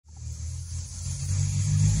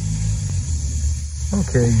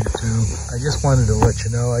Okay, YouTube, I just wanted to let you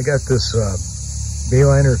know I got this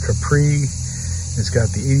Bayliner Capri. It's got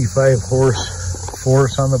the 85 horse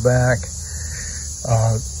force on the back.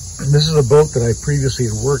 This is a boat that I previously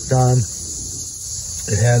had worked on.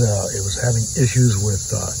 It was having issues with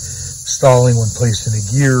stalling when placed in a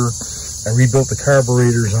gear. I rebuilt the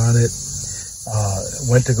carburetors on it.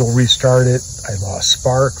 Went to go restart it. I lost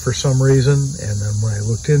spark for some reason, and then when I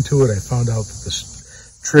looked into it, I found out that the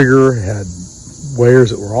trigger had wires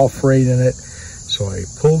that were all frayed in it. So I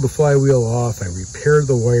pulled the flywheel off. I repaired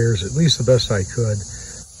the wires, at least the best I could,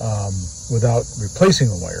 without replacing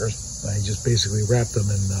the wires. I just basically wrapped them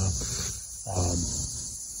in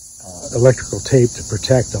electrical tape to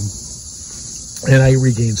protect them, and I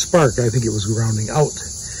regained spark. I think it was grounding out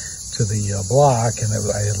to the block, and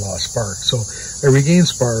I had lost spark. So I regained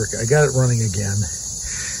spark. I got it running again,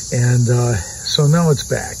 and so now it's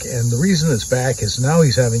back. And the reason it's back is now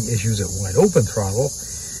he's having issues at wide open throttle,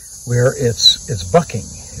 where it's bucking.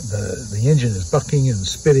 The engine is bucking and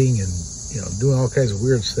spitting and doing all kinds of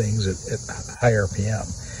weird things at high RPM.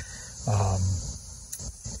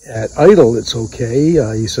 At idle, it's okay.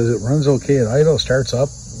 He says it runs okay at idle, starts up,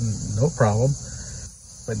 no problem.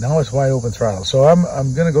 But now it's wide open throttle. So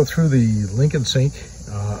I'm going to go through the link and sync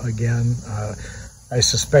again. I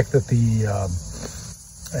suspect that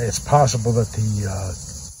it's possible that the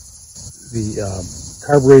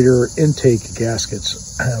carburetor intake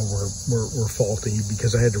gaskets were faulty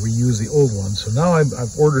because I had to reuse the old ones. So now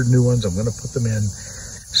I've ordered new ones. I'm going to put them in,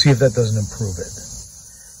 see if that doesn't improve it.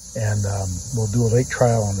 And we'll do a lake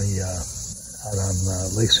trial on out on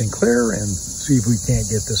Lake St. Clair and see if we can't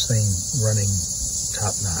get this thing running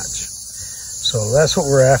top notch. So that's what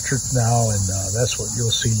we're after now, and that's what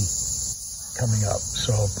you'll see coming up.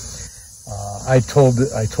 So I told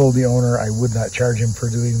the owner I would not charge him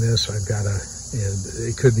for doing this. It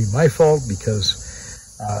could be my fault because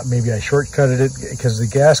maybe I shortcutted it, because the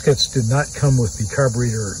gaskets did not come with the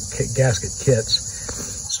carburetor gasket kits.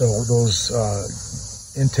 So those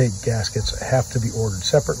intake gaskets have to be ordered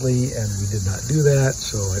separately, and we did not do that,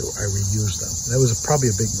 so I reused them. That was probably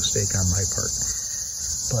a big mistake on my part.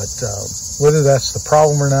 But whether that's the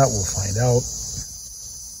problem or not, we'll find out.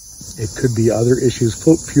 It could be other issues,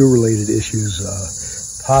 fuel-related issues,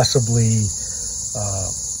 possibly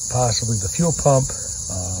the fuel pump,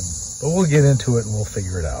 but we'll get into it and we'll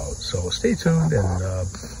figure it out. So stay tuned, and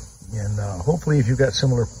hopefully if you've got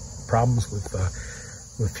similar problems with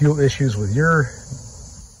fuel issues with your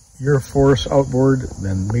force outboard,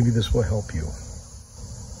 then maybe this will help you.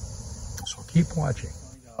 So keep watching.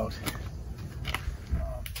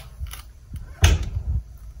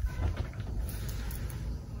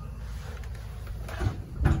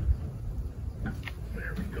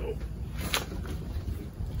 There we go.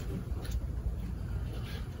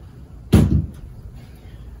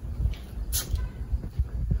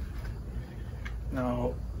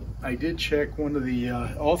 Now, I did check one of the,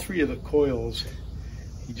 all three of the coils.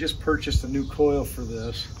 He just purchased a new coil for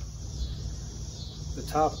this. The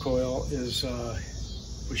top coil was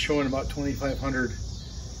showing about 2,500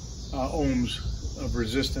 ohms of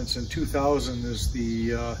resistance, and 2,000 is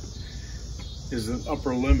the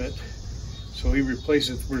upper limit. So he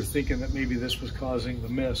replaced it. We're thinking that maybe this was causing the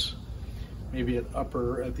miss. Maybe at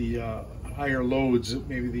the higher loads,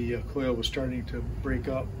 maybe the coil was starting to break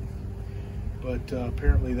up. But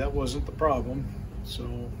apparently that wasn't the problem.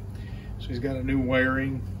 So he's got a new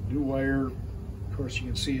wiring, new wire. Of course, you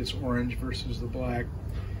can see it's orange versus the black.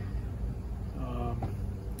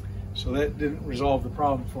 So that didn't resolve the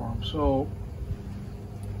problem for him. So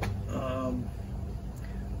I'm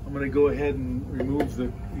going to go ahead and remove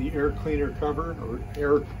the air cleaner cover, or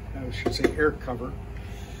air cover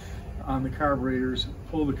on the carburetors,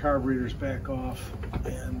 pull the carburetors back off,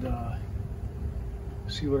 and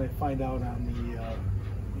see what I find out on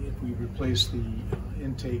if we replace the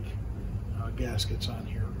intake gaskets on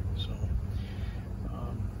here. So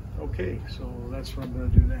okay, so that's what I'm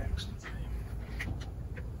going to do next.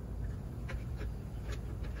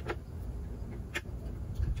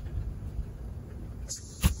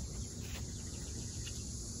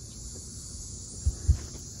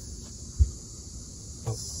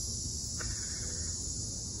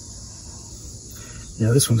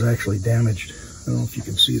 Yeah, this one's actually damaged. I don't know if you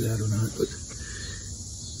can see that or not, but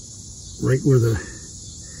right where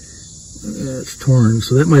it's torn,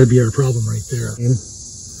 so that might be our problem right there.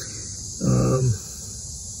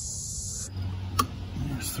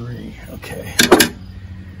 There's 3, okay.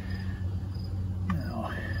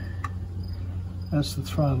 Now, that's the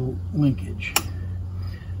throttle linkage.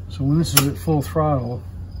 So when this is at full throttle,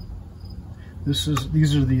 these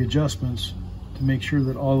are the adjustments to make sure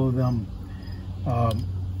that all of them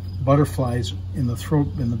butterflies in the throat,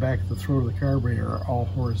 in the back of the throat of the carburetor, are all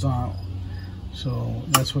horizontal. So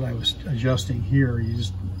that's what I was adjusting here. You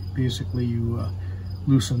just basically you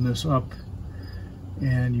loosen this up,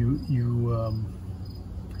 and you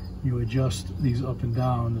adjust these up and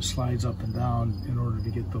down, the slides up and down, in order to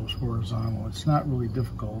get those horizontal. It's not really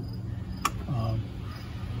difficult,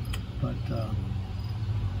 but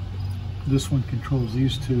this one controls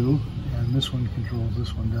these two, and this one controls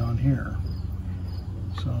this one down here.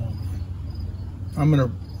 So I'm going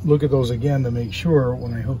to look at those again to make sure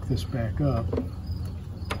when I hook this back up.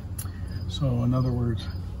 So in other words,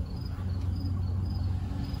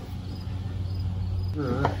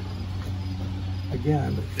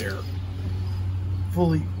 again, they're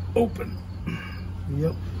fully open.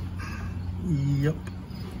 Yep. Yep.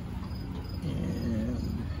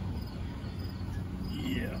 And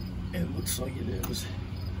yeah, it looks like it is.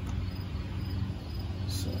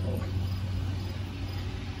 So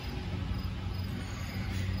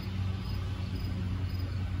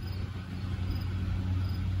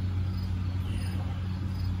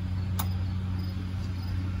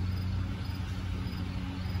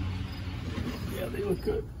yeah, they look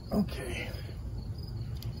good. Okay.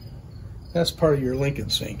 That's part of your link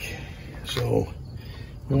and sync. So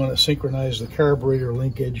you want to synchronize the carburetor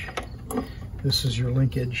linkage. This is your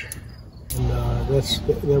linkage. And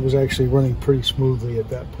that was actually running pretty smoothly at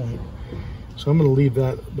that point. So I'm going to leave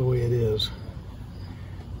that the way it is.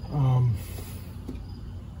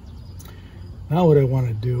 Now what I want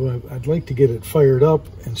to do, I'd like to get it fired up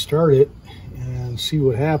and start it and see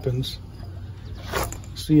what happens.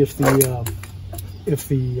 See if I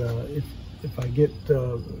get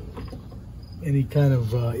any kind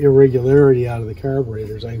of irregularity out of the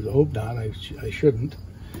carburetors. I hope not. I shouldn't.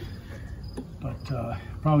 But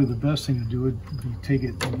probably the best thing to do would be take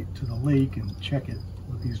it to the lake and check it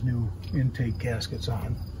with these new intake gaskets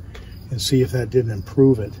on and see if that didn't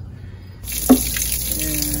improve it.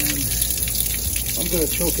 And I'm going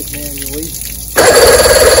to choke it manually.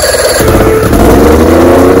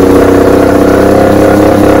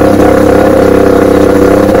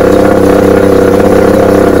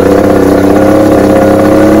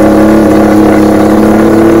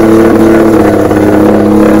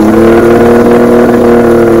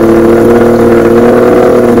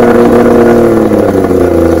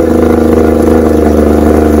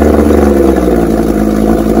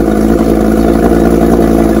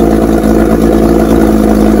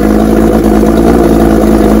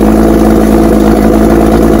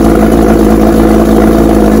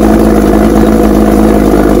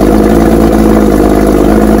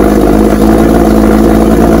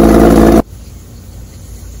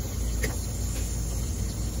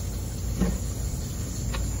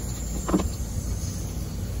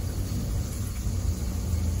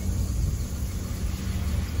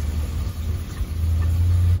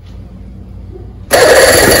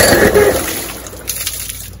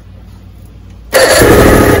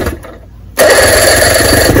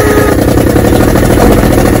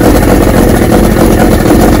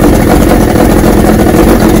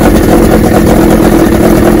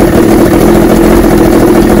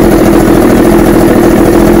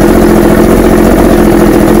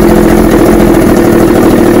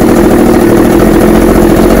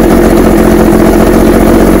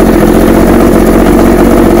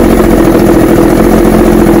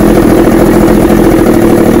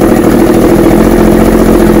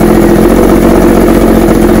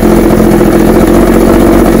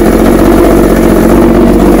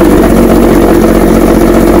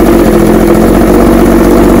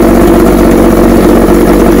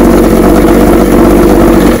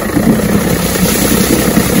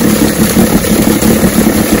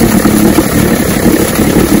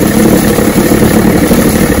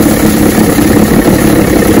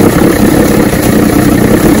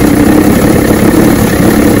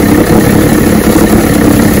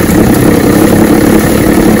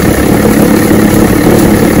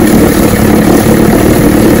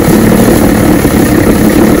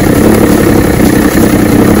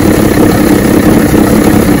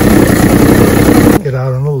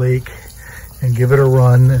 Give it a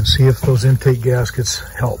run and see if those intake gaskets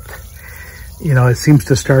help. You know, it seems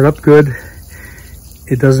to start up good.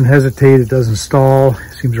 It doesn't hesitate. It doesn't stall.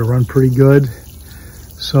 It seems to run pretty good.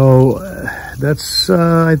 So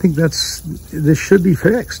I think this should be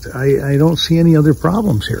fixed. I don't see any other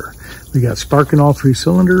problems here. We got spark in all three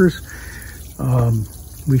cylinders.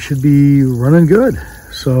 We should be running good.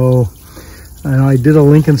 So I did a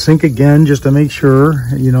link and sync again just to make sure,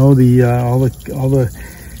 you know, all the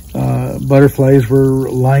butterflies were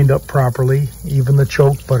lined up properly, even the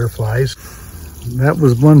choke butterflies. That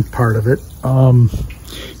was one part of it.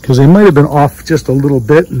 because they might have been off just a little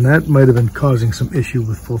bit, and that might have been causing some issue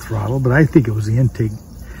with full throttle, but I think it was the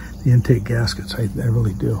intake gaskets. I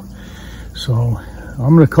really do. So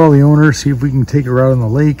I'm going to call the owner, see if we can take her out on the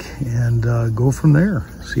lake and go from there,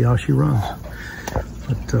 see how she runs.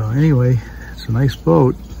 But anyway, it's a nice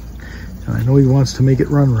boat, and I know he wants to make it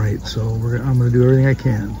run right, so I'm going to do everything I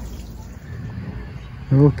can.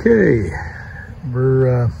 Okay,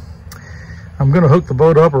 I'm going to hook the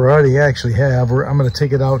boat up, or I already actually have. I'm going to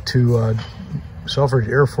take it out to Selfridge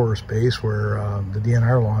Air Force Base, where the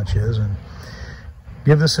DNR launch is, and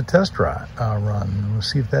give this a test run. We'll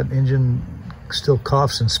see if that engine still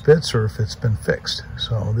coughs and spits, or if it's been fixed.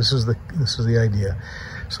 So this is the idea.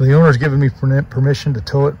 So the owner's given me permission to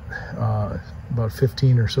tow it about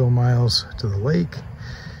 15 or so miles to the lake,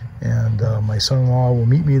 and my son-in-law will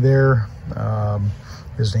meet me there.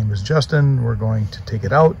 His name is Justin. We're going to take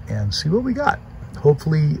it out and see what we got.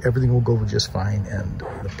 Hopefully everything will go just fine and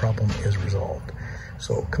the problem is resolved.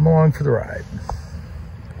 So come along for the ride.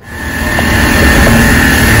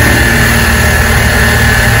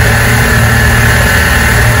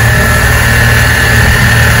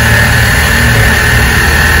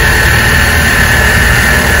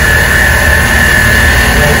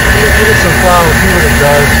 Give it some flour, see what it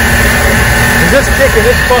does. And this kicking,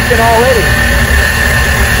 it's fucking already.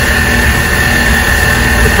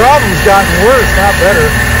 The problem's gotten worse, not better.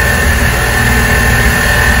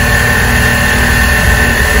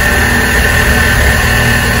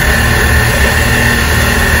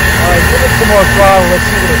 Alright, give it some more throttle, let's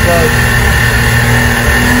see what it does.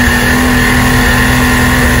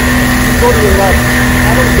 Go to your left.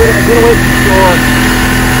 I'm going to get away from the shore.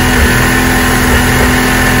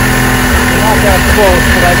 Not that close,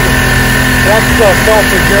 but that's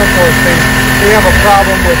Selfridge Air Force Base. They have a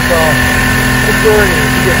problem with security if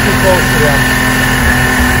you get too close to them.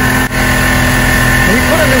 When you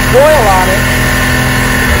put a new coil on it,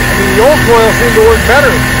 I mean, the old coil seemed to work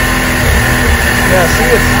better. Yeah, see,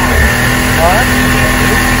 it's alright.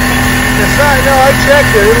 It's not, no, I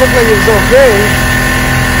checked it. It looked like it was okay.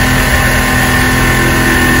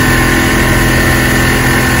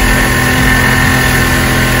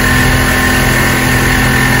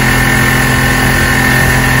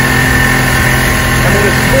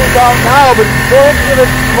 Out now, but go ahead and give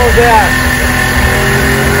it more gas.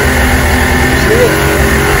 See it?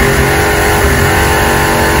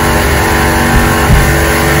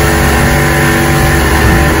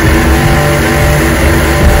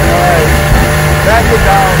 Alright. Back it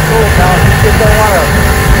down, slow it down. You just don't want to.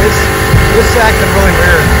 This acting really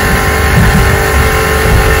weird.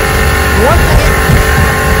 One thing.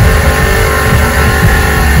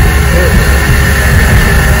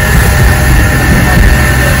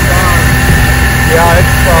 Yeah,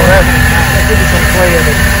 well, that could be some play in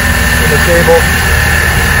the cable.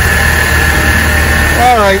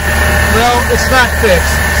 Alright, well, it's not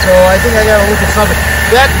fixed, so I think I gotta look at something.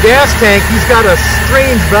 That gas tank, he's got a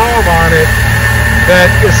strange valve on it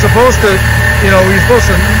that is supposed to, you're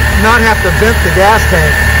supposed to not have to vent the gas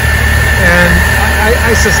tank. And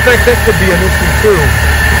I suspect that could be an issue too.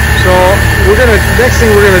 So next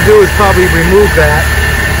thing we're gonna do is probably remove that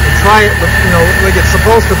and try it with, like it's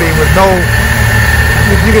supposed to be with no.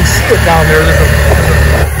 You can see it down there. There's a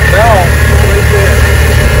valve right there.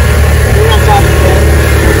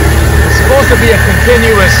 It's supposed to be a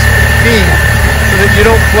continuous feed so that you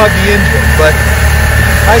don't flood the engine, but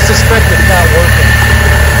I suspect it's not working.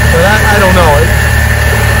 But I don't know.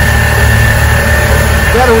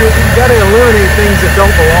 You gotta eliminate things that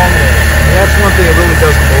don't belong there. And that's one thing that really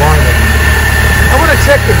doesn't belong there. I want to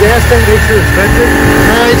check the gas tank, make sure it's vented.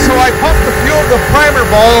 Alright, so I pumped the primer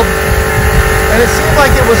bulb. And it seemed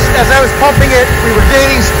like it was, as I was pumping it, we were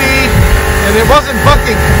gaining speed, and it wasn't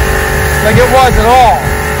bucking like it was at all.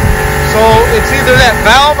 So it's either that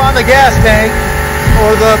valve on the gas tank,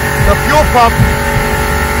 or the fuel pump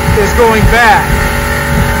is going bad.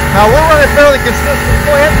 Now we're running fairly consistent.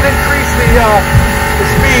 Go ahead and increase the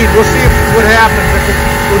speed. We'll see what happens.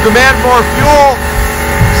 We'll demand more fuel,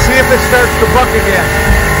 see if it starts to buck again.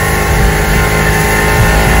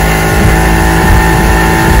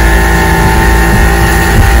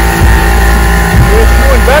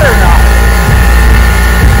 Better now.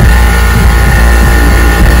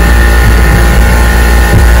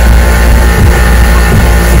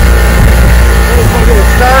 Looks like it was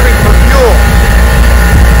starving for fuel.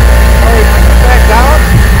 Alright, put it back down.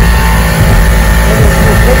 And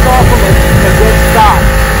we'll take off from a dead stop.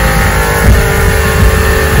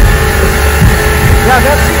 Yeah,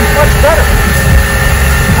 that's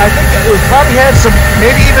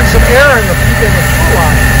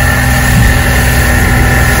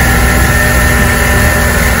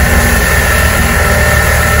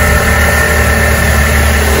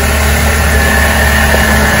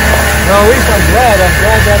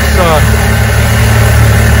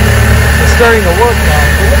starting to work now.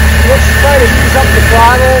 So let's try to ease up the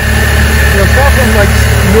throttle. You know, something like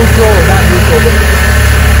neutral or not neutral, but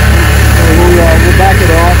we'll back it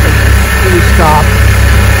off and really stop.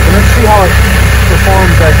 And let's see how it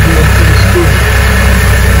performs as we increase speed.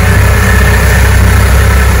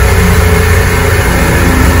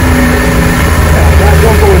 Yeah,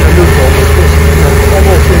 don't go into neutral, but just, you know,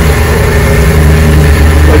 almost in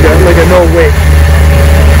like a no wake.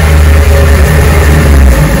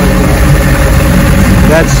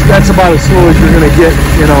 That's about as slow as you're going to get,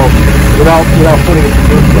 you know, without putting it in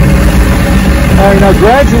neutral. All right, now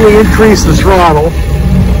gradually increase the throttle,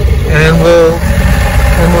 and we'll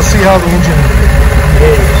see how the engine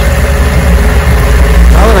behaves.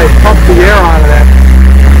 Now that I pumped the air out of that,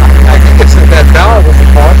 I think it's that valve is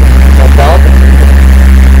the problem. That valve is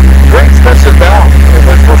a very expensive valve. It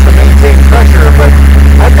was supposed to maintain pressure, but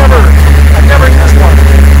I've never used one.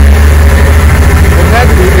 It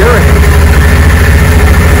had to be aerated.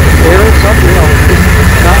 Something, you know,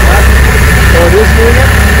 it's not that. So it is doing it.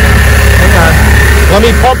 Hang on. Let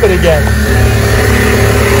me pump it again.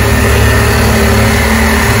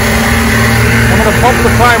 I'm going to pump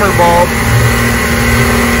the primer bulb.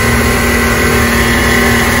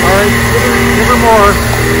 All right, give her more.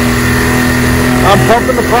 I'm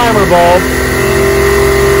pumping the primer bulb.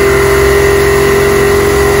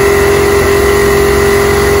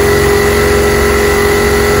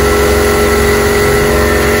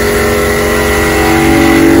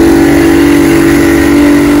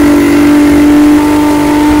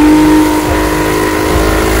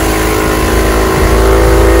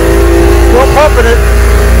 Pumping it.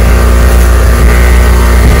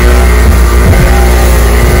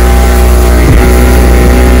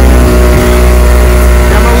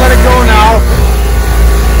 I'm gonna let it go now.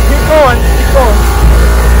 Keep going, keep going.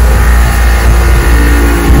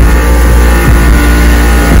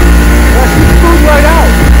 Yeah, she's smooth right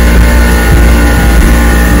out.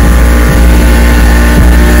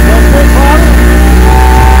 That's no problem.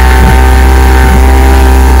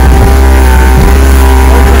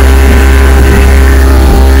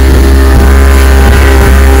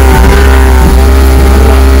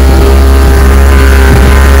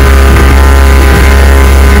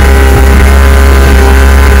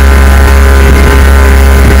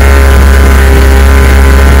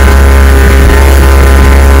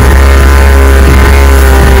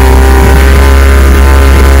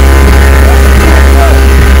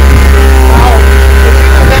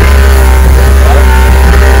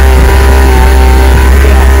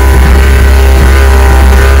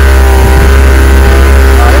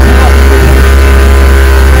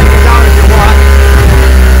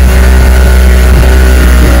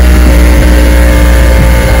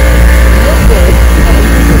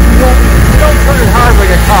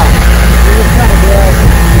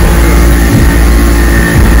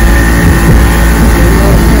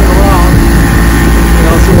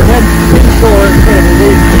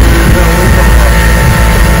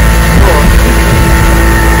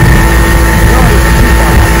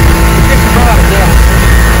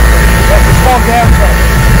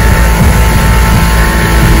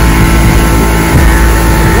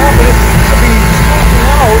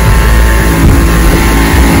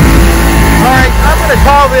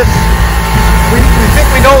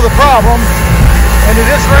 Problem, and it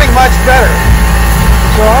is running much better.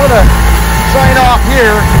 So I'm going to sign off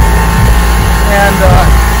here, and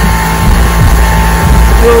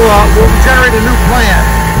we'll generate a new plan.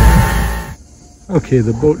 Okay,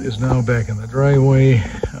 the boat is now back in the driveway.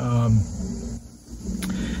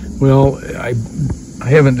 Well, I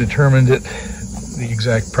haven't determined the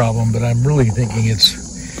exact problem, but I'm really thinking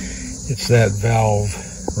it's that valve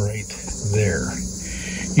right there.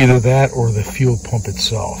 Either that or the fuel pump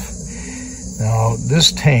itself. Now,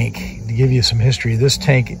 this tank, to give you some history, this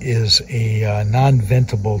tank is a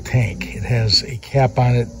non-ventable tank. It has a cap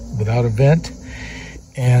on it without a vent,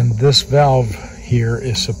 and this valve here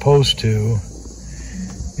is supposed to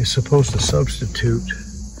substitute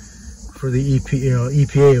for the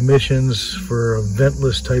EPA emissions for a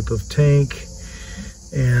ventless type of tank.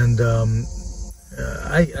 And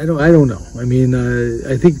I don't know. I mean,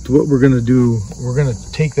 I think what we're going to do, we're going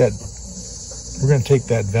to take that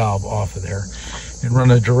valve off of there and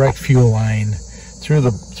run a direct fuel line through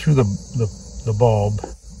the bulb.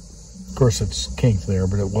 Of course, it's kinked there,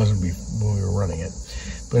 but it wasn't when we were running it.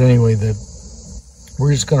 But anyway,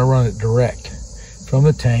 we're just going to run it direct from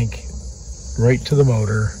the tank right to the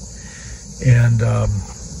motor, and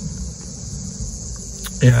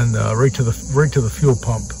right to the fuel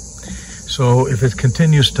pump. So if it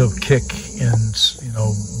continues to kick and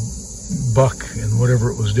buck and whatever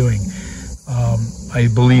it was doing, I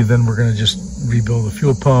believe then we're going to just rebuild the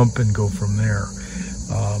fuel pump and go from there.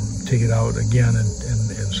 Take it out again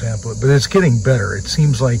and sample it. But it's getting better. It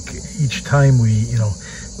seems like each time we, you know,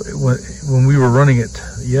 when we were running it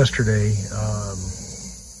yesterday,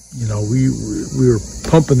 you know, we were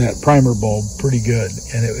pumping that primer bulb pretty good,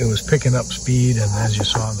 and it was picking up speed, and as you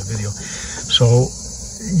saw in the video. So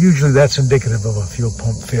usually that's indicative of a fuel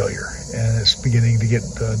pump failure, and it's beginning to get,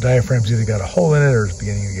 the diaphragm's either got a hole in it or it's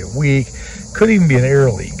beginning to get weak. Could even be an air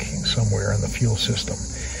leak somewhere in the fuel system.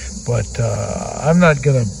 But I'm not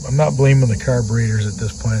blaming the carburetors at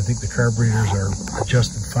this point. I think the carburetors are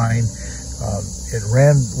adjusted fine. It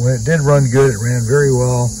ran, when it did run good, it ran very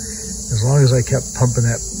well, as long as I kept pumping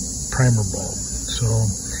that primer bulb. So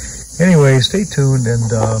anyway, stay tuned, and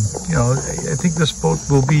you know, I think this boat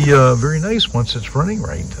will be very nice once it's running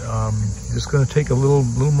right. It's going to take a little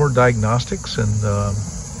more diagnostics, and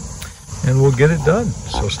we'll get it done.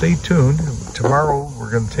 So stay tuned. Tomorrow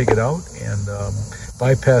we're going to take it out and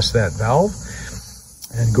bypass that valve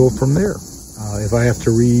and go from there. If I have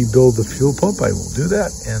to rebuild the fuel pump, I will do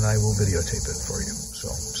that, and I will videotape it for you. So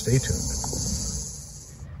stay tuned.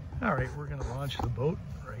 All right, we're going to launch the boat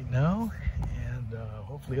right now, and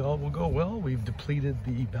hopefully all will go well. We've depleted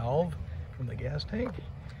the valve from the gas tank,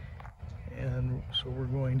 and so we're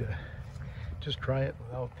going to just try it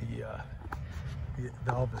without the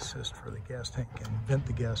valve assist for the gas tank and vent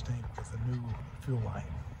the gas tank with a new fuel line.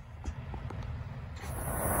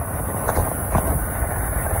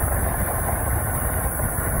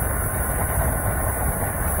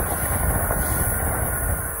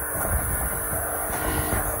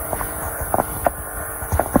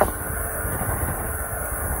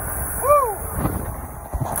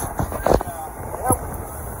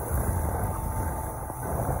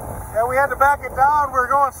 Yeah, we had to back it down. We were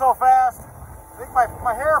going so fast. I think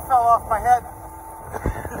my hair fell off my head.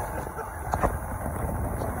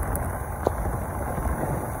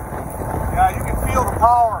 Yeah, you can feel the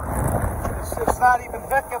power. It's not even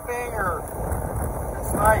hiccuping, or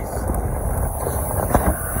it's nice.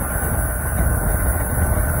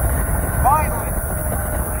 Finally.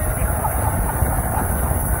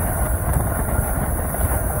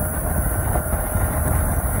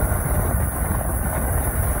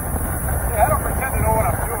 Yeah, I don't pretend to know what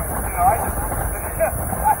I'm doing. You know, I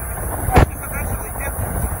just eventually get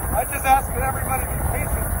there. I just ask that everybody be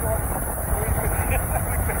patient so we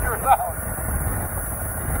can figure it out.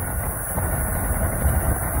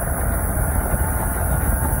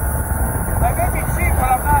 I may be cheap, but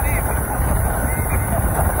I'm not easy.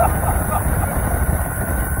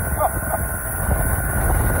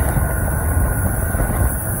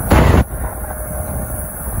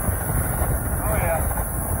 Oh yeah,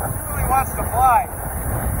 he really wants to fly.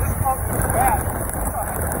 This boat is bad.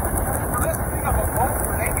 For this big of a boat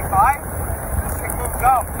for an 85, this thing moves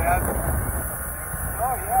out, man.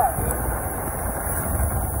 Oh yeah, dude.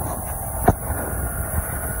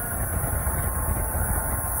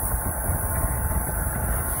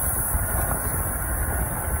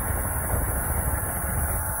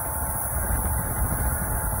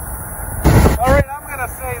 All right, I'm gonna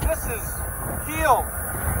say this is healed.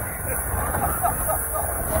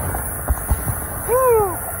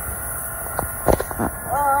 Woo!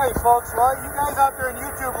 All right, folks. Well, you guys out there in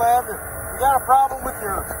YouTube land, you got a problem with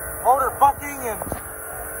your motor fucking and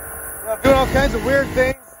doing all kinds of weird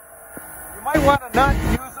things, you might want to not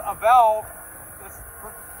use a valve that's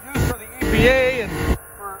used for the EPA and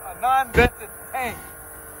for a non-vented tank.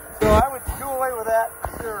 So I would do away with that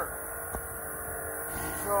for sure.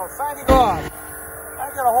 So signing off.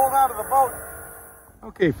 I'm gonna hold on to the boat.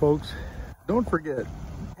 Okay, folks, don't forget,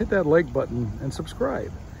 hit that like button and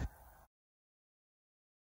subscribe.